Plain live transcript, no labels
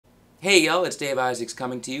Hey y'all, it's Dave Isaacs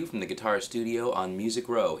coming to you from the Guitar Studio on Music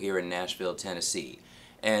Row here in Nashville, Tennessee.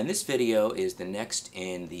 And this video is the next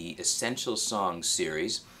in the Essential Songs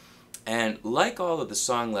series. And like all of the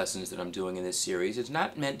song lessons that I'm doing in this series, it's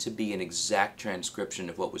not meant to be an exact transcription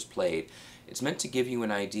of what was played. It's meant to give you an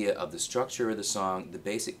idea of the structure of the song, the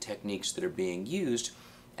basic techniques that are being used,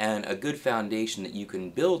 and a good foundation that you can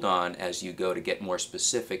build on as you go to get more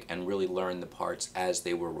specific and really learn the parts as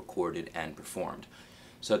they were recorded and performed.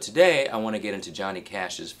 So today I want to get into Johnny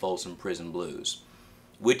Cash's Folsom Prison Blues,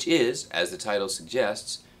 which is, as the title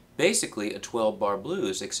suggests, basically a 12-bar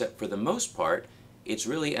blues, except for the most part it's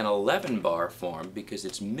really an 11-bar form because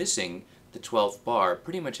it's missing the 12th bar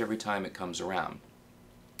pretty much every time it comes around.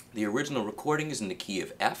 The original recording is in the key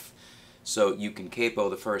of F, so you can capo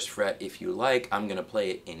the first fret if you like. I'm going to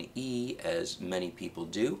play it in E, as many people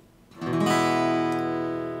do.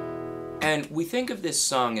 And we think of this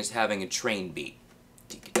song as having a train beat.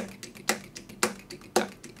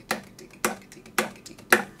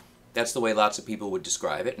 That's the way lots of people would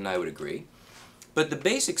describe it, and I would agree. But the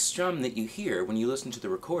basic strum that you hear when you listen to the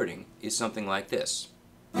recording is something like this.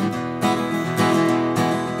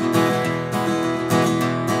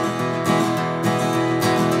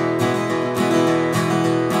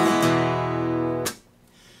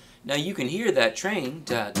 Now you can hear that train.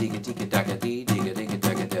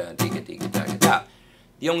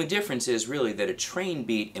 The only difference is really that a train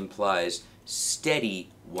beat implies steady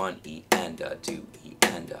 1 E and a 2 E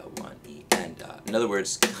and a 1 E and a. In other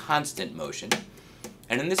words, constant motion.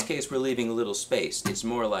 And in this case we're leaving a little space. It's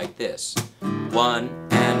more like this. 1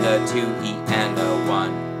 and a 2 E and a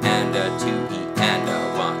 1 and a 2 E and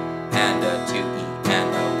a 1 and a 2 E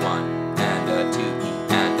and a 1 and a 2 E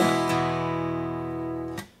and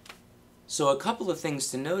a. So a couple of things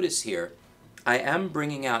to notice here. I am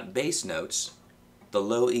bringing out bass notes, the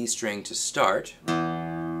low E string to start,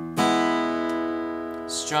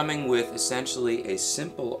 strumming with essentially a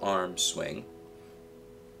simple arm swing,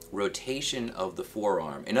 rotation of the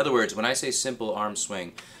forearm. In other words, when I say simple arm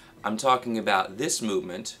swing, I'm talking about this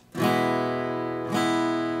movement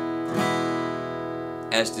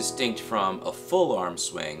as distinct from a full arm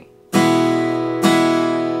swing.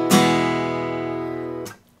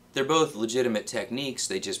 They're both legitimate techniques,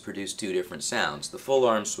 they just produce two different sounds. The full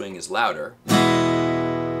arm swing is louder.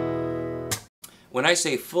 When I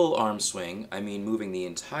say full arm swing, I mean moving the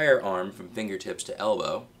entire arm from fingertips to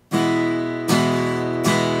elbow.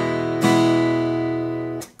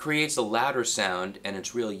 Creates a louder sound, and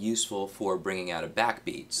it's real useful for bringing out a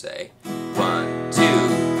backbeat, say 1, 2,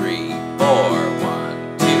 3, 4,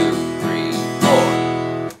 1, 2, 3,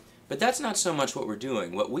 4. But that's not so much what we're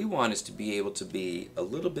doing. What we want is to be able to be a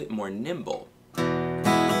little bit more nimble.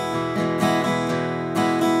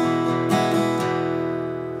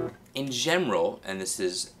 In general, and this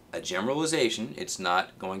is a generalization, it's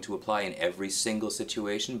not going to apply in every single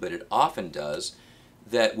situation, but it often does,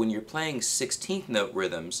 that when you're playing 16th note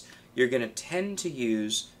rhythms, you're going to tend to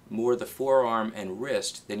use more the forearm and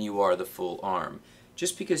wrist than you are the full arm.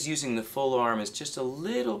 Just because using the full arm is just a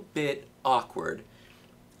little bit awkward.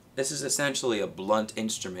 This is essentially a blunt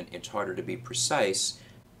instrument, it's harder to be precise,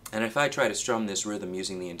 and if I try to strum this rhythm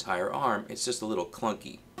using the entire arm, it's just a little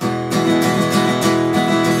clunky.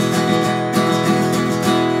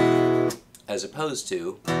 As opposed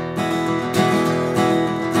to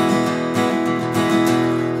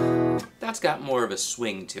that's got more of a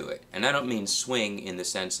swing to it. And I don't mean swing in the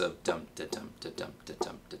sense of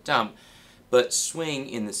dum-da-dum-da-dum-da-dum-da-dum, but swing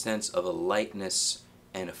in the sense of a lightness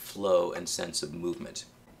and a flow and sense of movement.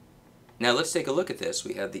 Now let's take a look at this.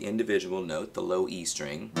 We have the individual note, the low E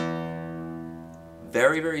string.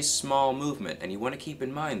 Very, very small movement, and you want to keep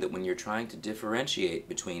in mind that when you're trying to differentiate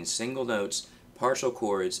between single notes, partial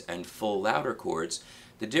chords, and full louder chords,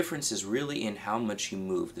 the difference is really in how much you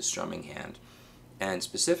move the strumming hand, and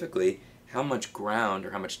specifically how much ground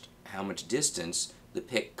or how much distance the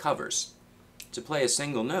pick covers. To play a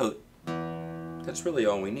single note, that's really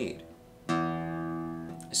all we need.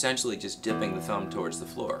 Essentially just dipping the thumb towards the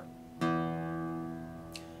floor.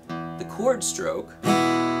 The chord stroke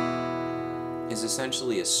is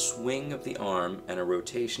essentially a swing of the arm and a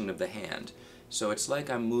rotation of the hand. So it's like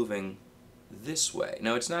I'm moving this way.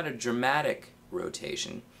 Now it's not a dramatic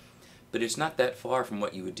rotation, but it's not that far from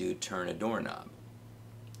what you would do to turn a doorknob.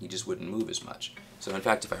 You just wouldn't move as much. So in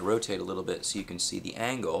fact, if I rotate a little bit so you can see the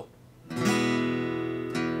angle,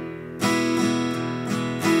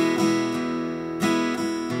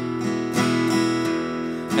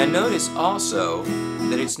 and notice also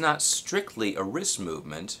that it's not strictly a wrist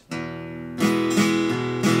movement.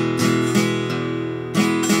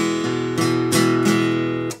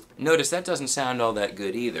 Notice that doesn't sound all that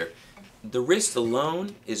good either. The wrist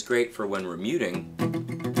alone is great for when we're muting,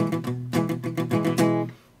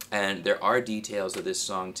 and there are details of this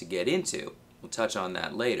song to get into. We'll touch on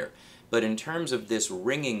that later. But in terms of this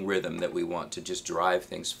ringing rhythm that we want to just drive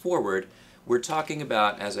things forward, we're talking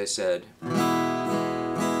about, as I said,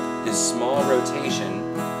 this small rotation.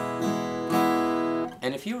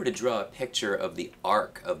 And if you were to draw a picture of the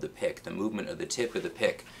arc of the pick, the movement of the tip of the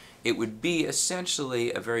pick, it would be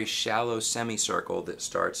essentially a very shallow semicircle that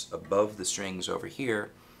starts above the strings over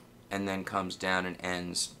here and then comes down and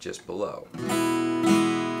ends just below.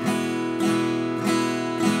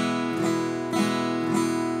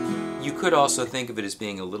 You could also think of it as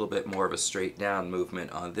being a little bit more of a straight down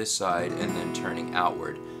movement on this side and then turning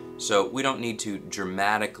outward. So we don't need to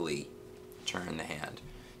dramatically turn the hand.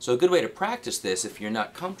 So a good way to practice this, if you're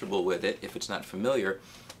not comfortable with it, if it's not familiar,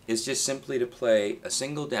 is just simply to play a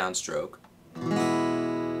single downstroke,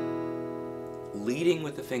 leading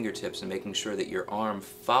with the fingertips and making sure that your arm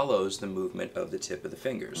follows the movement of the tip of the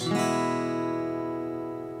fingers.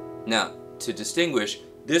 Now, to distinguish,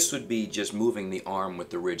 this would be just moving the arm with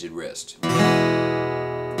the rigid wrist.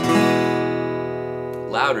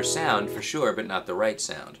 Louder sound for sure, but not the right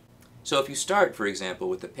sound. So if you start, for example,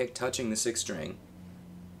 with the pick touching the 6th string,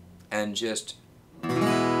 and just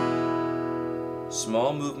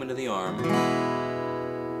small movement of the arm,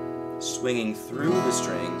 swinging through the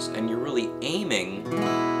strings, and you're really aiming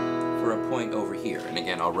for a point over here. And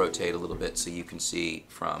again, I'll rotate a little bit so you can see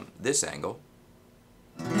from this angle.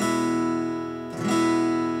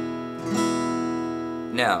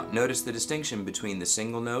 Now, notice the distinction between the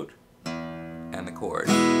single note and the chord.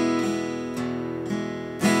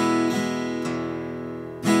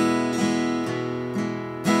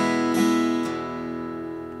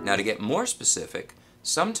 Now to get more specific,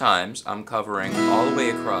 sometimes I'm covering all the way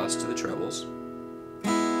across to the trebles.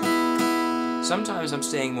 Sometimes I'm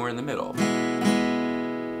staying more in the middle.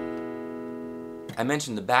 I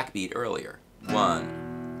mentioned the backbeat earlier.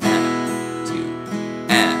 1, and 2,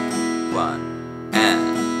 and 1,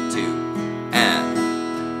 and 2,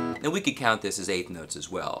 and. Now we could count this as 8th notes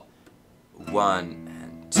as well. 1,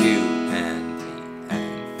 and 2, and 3,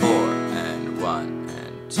 and 4, and 1,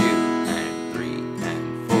 and 2, and 3,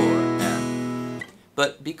 and 4, and.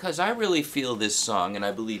 But because I really feel this song, and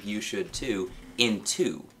I believe you should too, in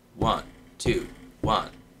 2. 1, 2, 1,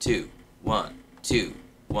 2, 1, 2,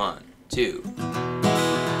 1, 2.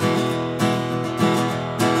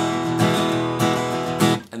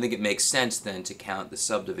 I think it makes sense then to count the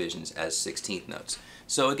subdivisions as 16th notes.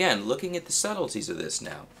 So again, looking at the subtleties of this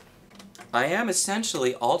now, I am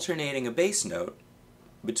essentially alternating a bass note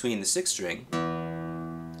between the 6th string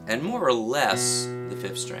and more or less the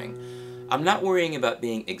 5th string. I'm not worrying about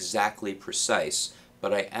being exactly precise,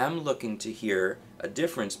 but I am looking to hear a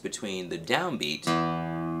difference between the downbeat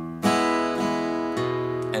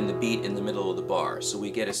and the beat in the middle of the bar, so we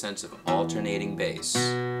get a sense of alternating bass.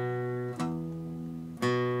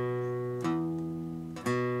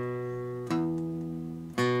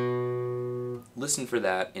 Listen for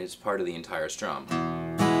that, and it's part of the entire strum.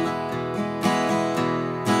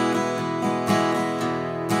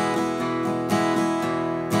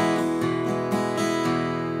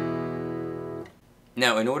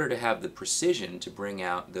 Now, in order to have the precision to bring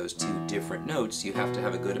out those two different notes, you have to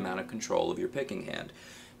have a good amount of control of your picking hand.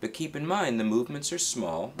 But keep in mind, the movements are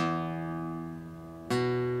small, and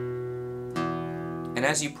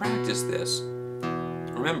as you practice this,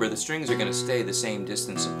 remember the strings are going to stay the same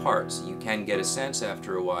distance apart, so you can get a sense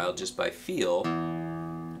after a while just by feel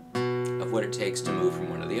of what it takes to move from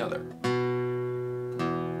one to the other.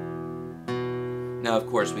 Now, of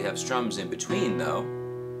course, we have strums in between, though.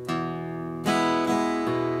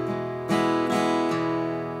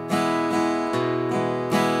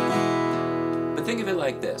 Think of it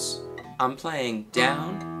like this. I'm playing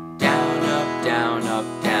down, down, up, down, up,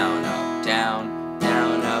 down, up, down,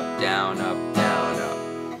 down, up, down, up, down, up.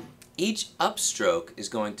 Each upstroke is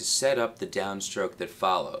going to set up the downstroke that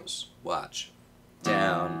follows. Watch.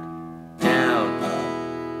 Down, down,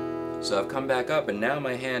 up. So I've come back up, and now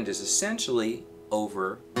my hand is essentially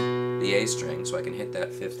over the A string, so I can hit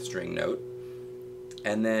that 5th string note.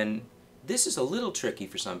 And then this is a little tricky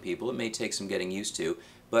for some people. It may take some getting used to.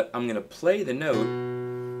 But I'm going to play the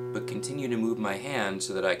note, but continue to move my hand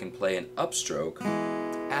so that I can play an upstroke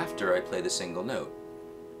after I play the single note,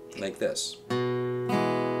 like this.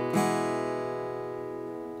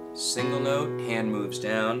 Single note, hand moves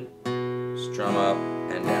down, strum up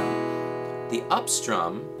and down. The up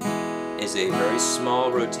strum is a very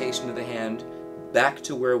small rotation of the hand back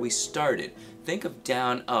to where we started. Think of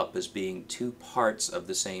down up as being two parts of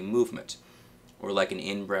the same movement. or like an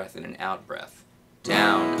in-breath and an out-breath.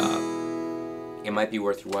 Down, up. It might be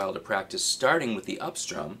worth your while to practice starting with the up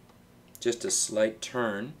strum, just a slight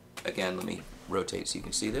turn. Again, let me rotate so you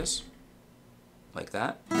can see this, like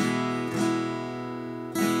that.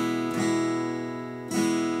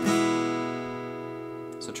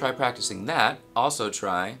 So try practicing that. Also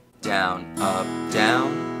try down, up,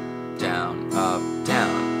 down, down, up,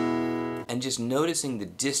 down. And just noticing the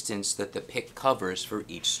distance that the pick covers for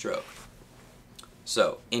each stroke.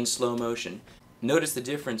 So, in slow motion, notice the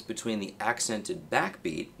difference between the accented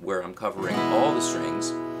backbeat, where I'm covering all the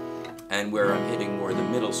strings, and where I'm hitting more the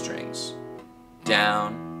middle strings.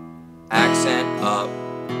 Down, accent, up,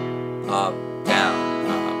 down,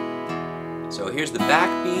 up. So here's the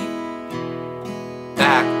backbeat,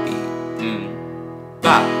 ba,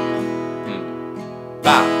 ba,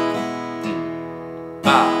 ba,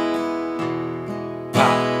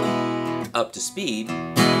 ba. Up to speed.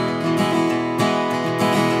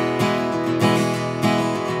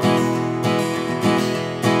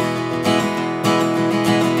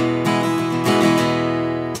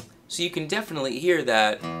 So you can definitely hear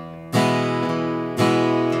that.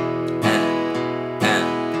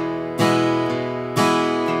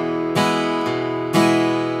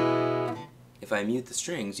 If I mute the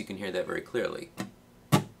strings, you can hear that very clearly.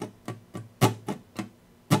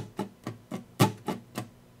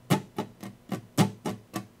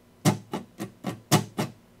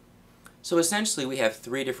 So essentially we have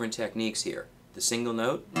three different techniques here. The single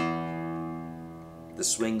note, the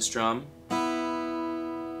swing strum,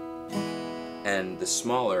 and the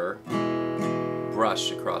smaller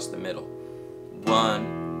brush across the middle. 1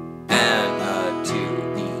 and a 2 E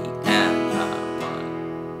and a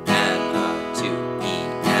 1 and a 2 E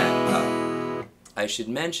and a. I should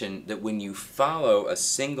mention that when you follow a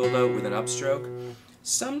single note with an upstroke,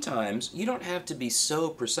 sometimes you don't have to be so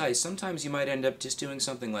precise. Sometimes you might end up just doing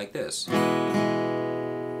something like this,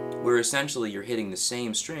 where essentially you're hitting the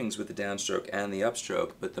same strings with the downstroke and the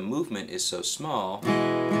upstroke, but the movement is so small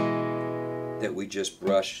that we just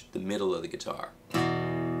brush the middle of the guitar.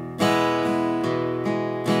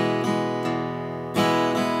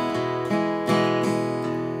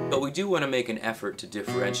 But we do want to make an effort to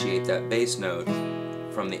differentiate that bass note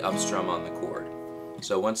from the up strum on the chord.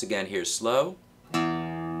 So once again, here's slow.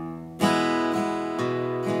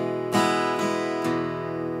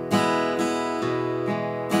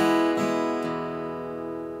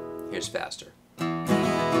 Here's faster.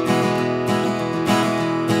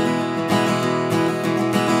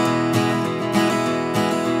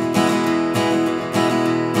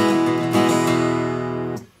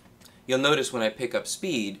 You'll notice when I pick up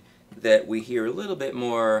speed that we hear a little bit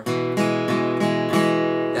more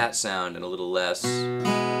that sound and a little less,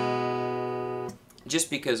 just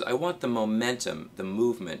because I want the momentum, the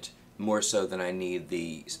movement, more so than I need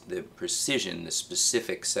the precision, the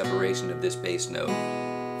specific separation of this bass note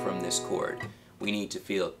from this chord. We need to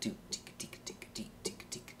feel.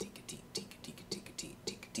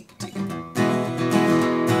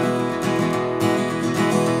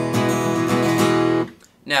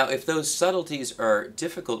 Now, if those subtleties are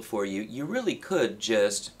difficult for you, you really could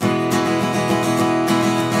just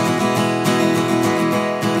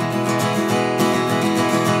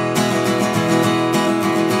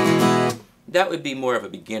that would be more of a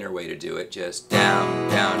beginner way to do it. Just down,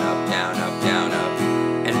 down, up, down, up, down, up.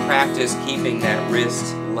 And practice keeping that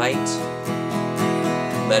wrist light,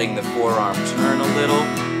 letting the forearm turn a little.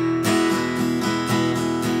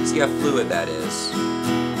 See how fluid that is.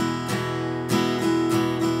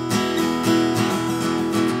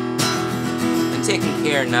 And taking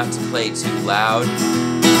care not to play too loud,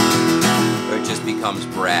 or it just becomes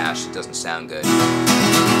brash. It doesn't sound good.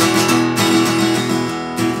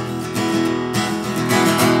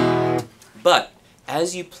 But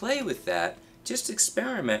as you play with that, just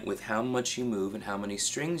experiment with how much you move and how many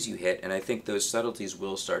strings you hit, and I think those subtleties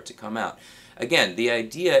will start to come out. Again, the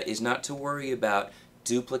idea is not to worry about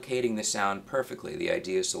duplicating the sound perfectly. The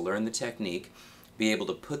idea is to learn the technique, be able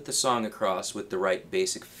to put the song across with the right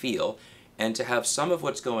basic feel, and to have some of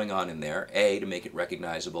what's going on in there, A, to make it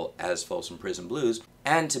recognizable as Folsom Prison Blues,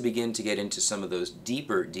 and to begin to get into some of those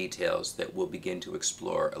deeper details that we'll begin to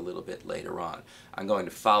explore a little bit later on. I'm going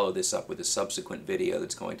to follow this up with a subsequent video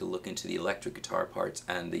that's going to look into the electric guitar parts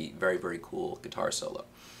and the very, very cool guitar solo.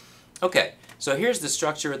 Okay, so here's the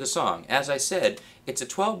structure of the song. As I said, it's a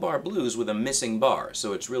 12-bar blues with a missing bar,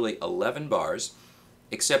 so it's really 11 bars,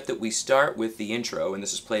 except that we start with the intro, and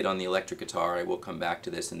this is played on the electric guitar. I will come back to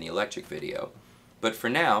this in the electric video. But for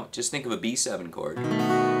now, just think of a B7 chord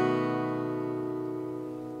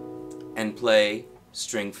and play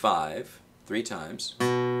string 5 3 times,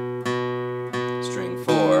 string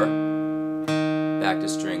 4, back to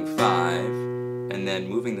string 5, and then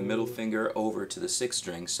moving the middle finger over to the 6th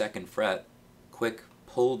string, 2nd fret, quick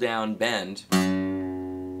pull down bend,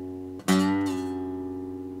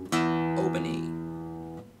 open E.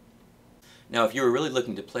 Now if you were really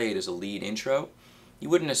looking to play it as a lead intro, you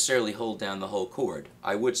wouldn't necessarily hold down the whole chord.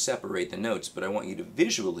 I would separate the notes, but I want you to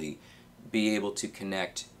visually be able to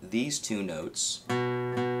connect these two notes,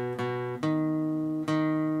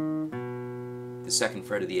 the 2nd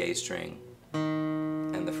fret of the A string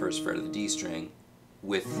and the 1st fret of the D string,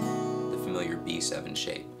 with the familiar B7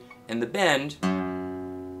 shape. And the bend,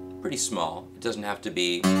 pretty small. It doesn't have to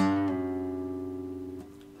be,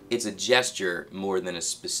 it's a gesture more than a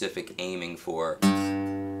specific aiming for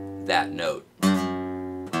that note.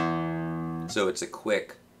 So it's a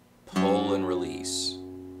quick pull and release.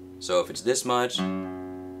 So if it's this much,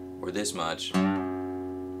 or this much,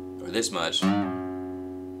 or this much,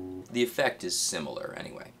 the effect is similar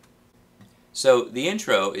anyway. So the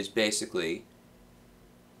intro is basically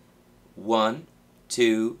 1,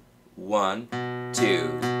 2, 1,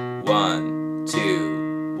 2, 1,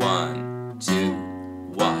 2, 1, 2,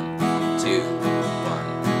 1, 2,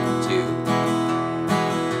 1,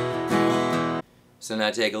 2. So now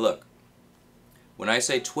take a look. When I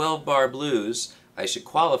say 12-bar blues, I should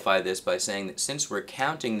qualify this by saying that since we're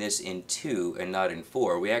counting this in 2 and not in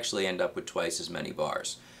 4, we actually end up with twice as many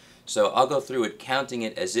bars. So I'll go through it counting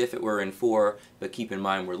it as if it were in 4, but keep in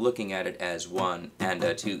mind we're looking at it as 1 and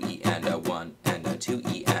a 2E and a 1 and a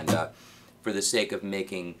 2E and a, for the sake of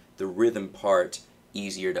making the rhythm part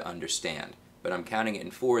easier to understand. But I'm counting it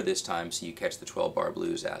in 4 this time so you catch the 12-bar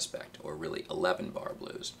blues aspect, or really 11-bar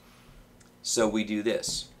blues. So we do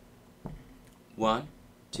this. 1,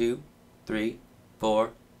 2, 3,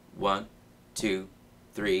 4, 1, 2,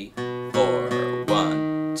 3, 4,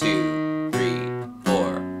 1, 2, 3,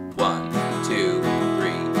 4, 1, 2,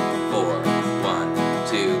 3, 4, 1,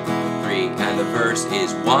 2, 3, and the verse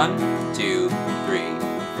is 1, 2, 3,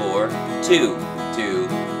 4, 2, 2,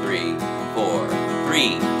 3, 4,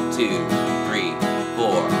 3, 2, 3,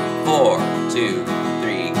 4, 4, 2,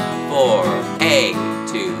 3, 4, A,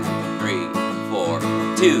 2, 3, 4,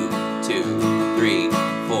 2, 2, 3,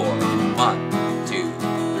 4, 1, 2,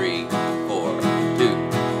 3, 4, 2,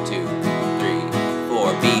 2, 3,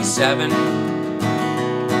 4, B7,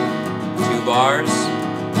 2 bars,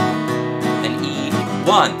 and E,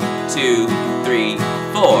 1, 2, 3,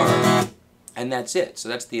 4, and that's it. So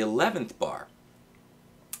that's the 11th bar.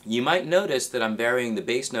 You might notice that I'm varying the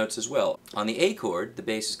bass notes as well. On the A chord, the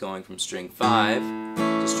bass is going from string 5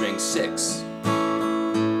 to string 6.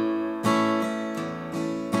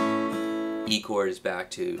 E chord is back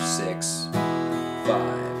to 6, 5.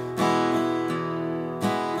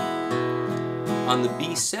 On the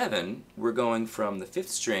B7, we're going from the 5th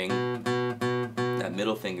string, that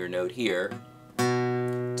middle finger note here,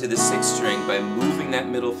 to the 6th string by moving that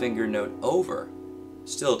middle finger note over,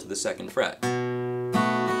 still to the 2nd fret.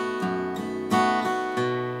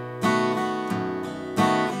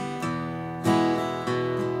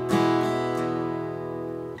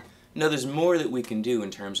 Now there's more that we can do in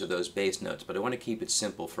terms of those bass notes, but I want to keep it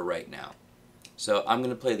simple for right now. So I'm going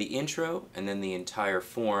to play the intro and then the entire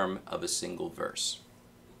form of a single verse.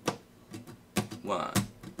 1,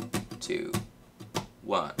 2,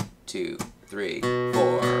 1, 2, 3, 4. 1, 2, 3,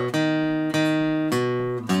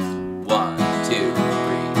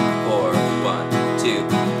 4, 1, 2,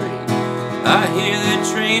 3. I hear that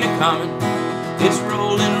train a-comin', it's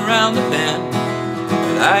rolling around the bend,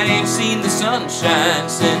 but I ain't seen the sunshine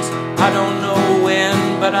since I don't know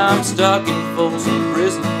when, but I'm stuck in Folsom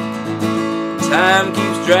prison. Time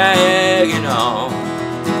keeps dragging on,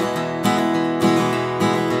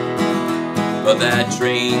 but that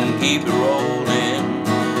train keeps rolling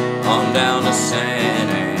on down to San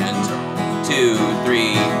Antonio. 2,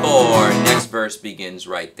 3, 4. Next verse begins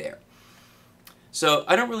right there. So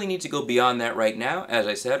I don't really need to go beyond that right now. As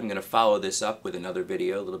I said, I'm going to follow this up with another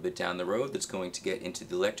video a little bit down the road that's going to get into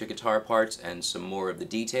the electric guitar parts and some more of the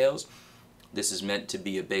details. This is meant to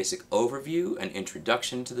be a basic overview, an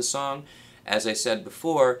introduction to the song. As I said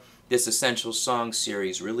before, this Essential Songs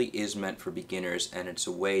series really is meant for beginners, and it's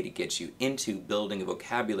a way to get you into building a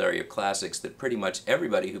vocabulary of classics that pretty much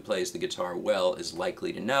everybody who plays the guitar well is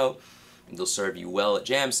likely to know. It'll serve you well at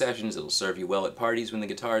jam sessions, it'll serve you well at parties when the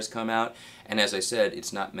guitars come out, and as I said,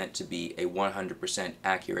 it's not meant to be a 100%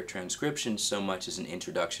 accurate transcription so much as an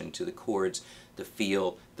introduction to the chords, the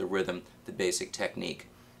feel, the rhythm, the basic technique.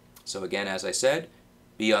 So again, as I said,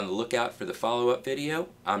 be on the lookout for the follow-up video.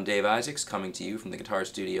 I'm Dave Isaacs, coming to you from the Guitar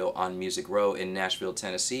Studio on Music Row in Nashville,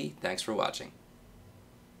 Tennessee. Thanks for watching.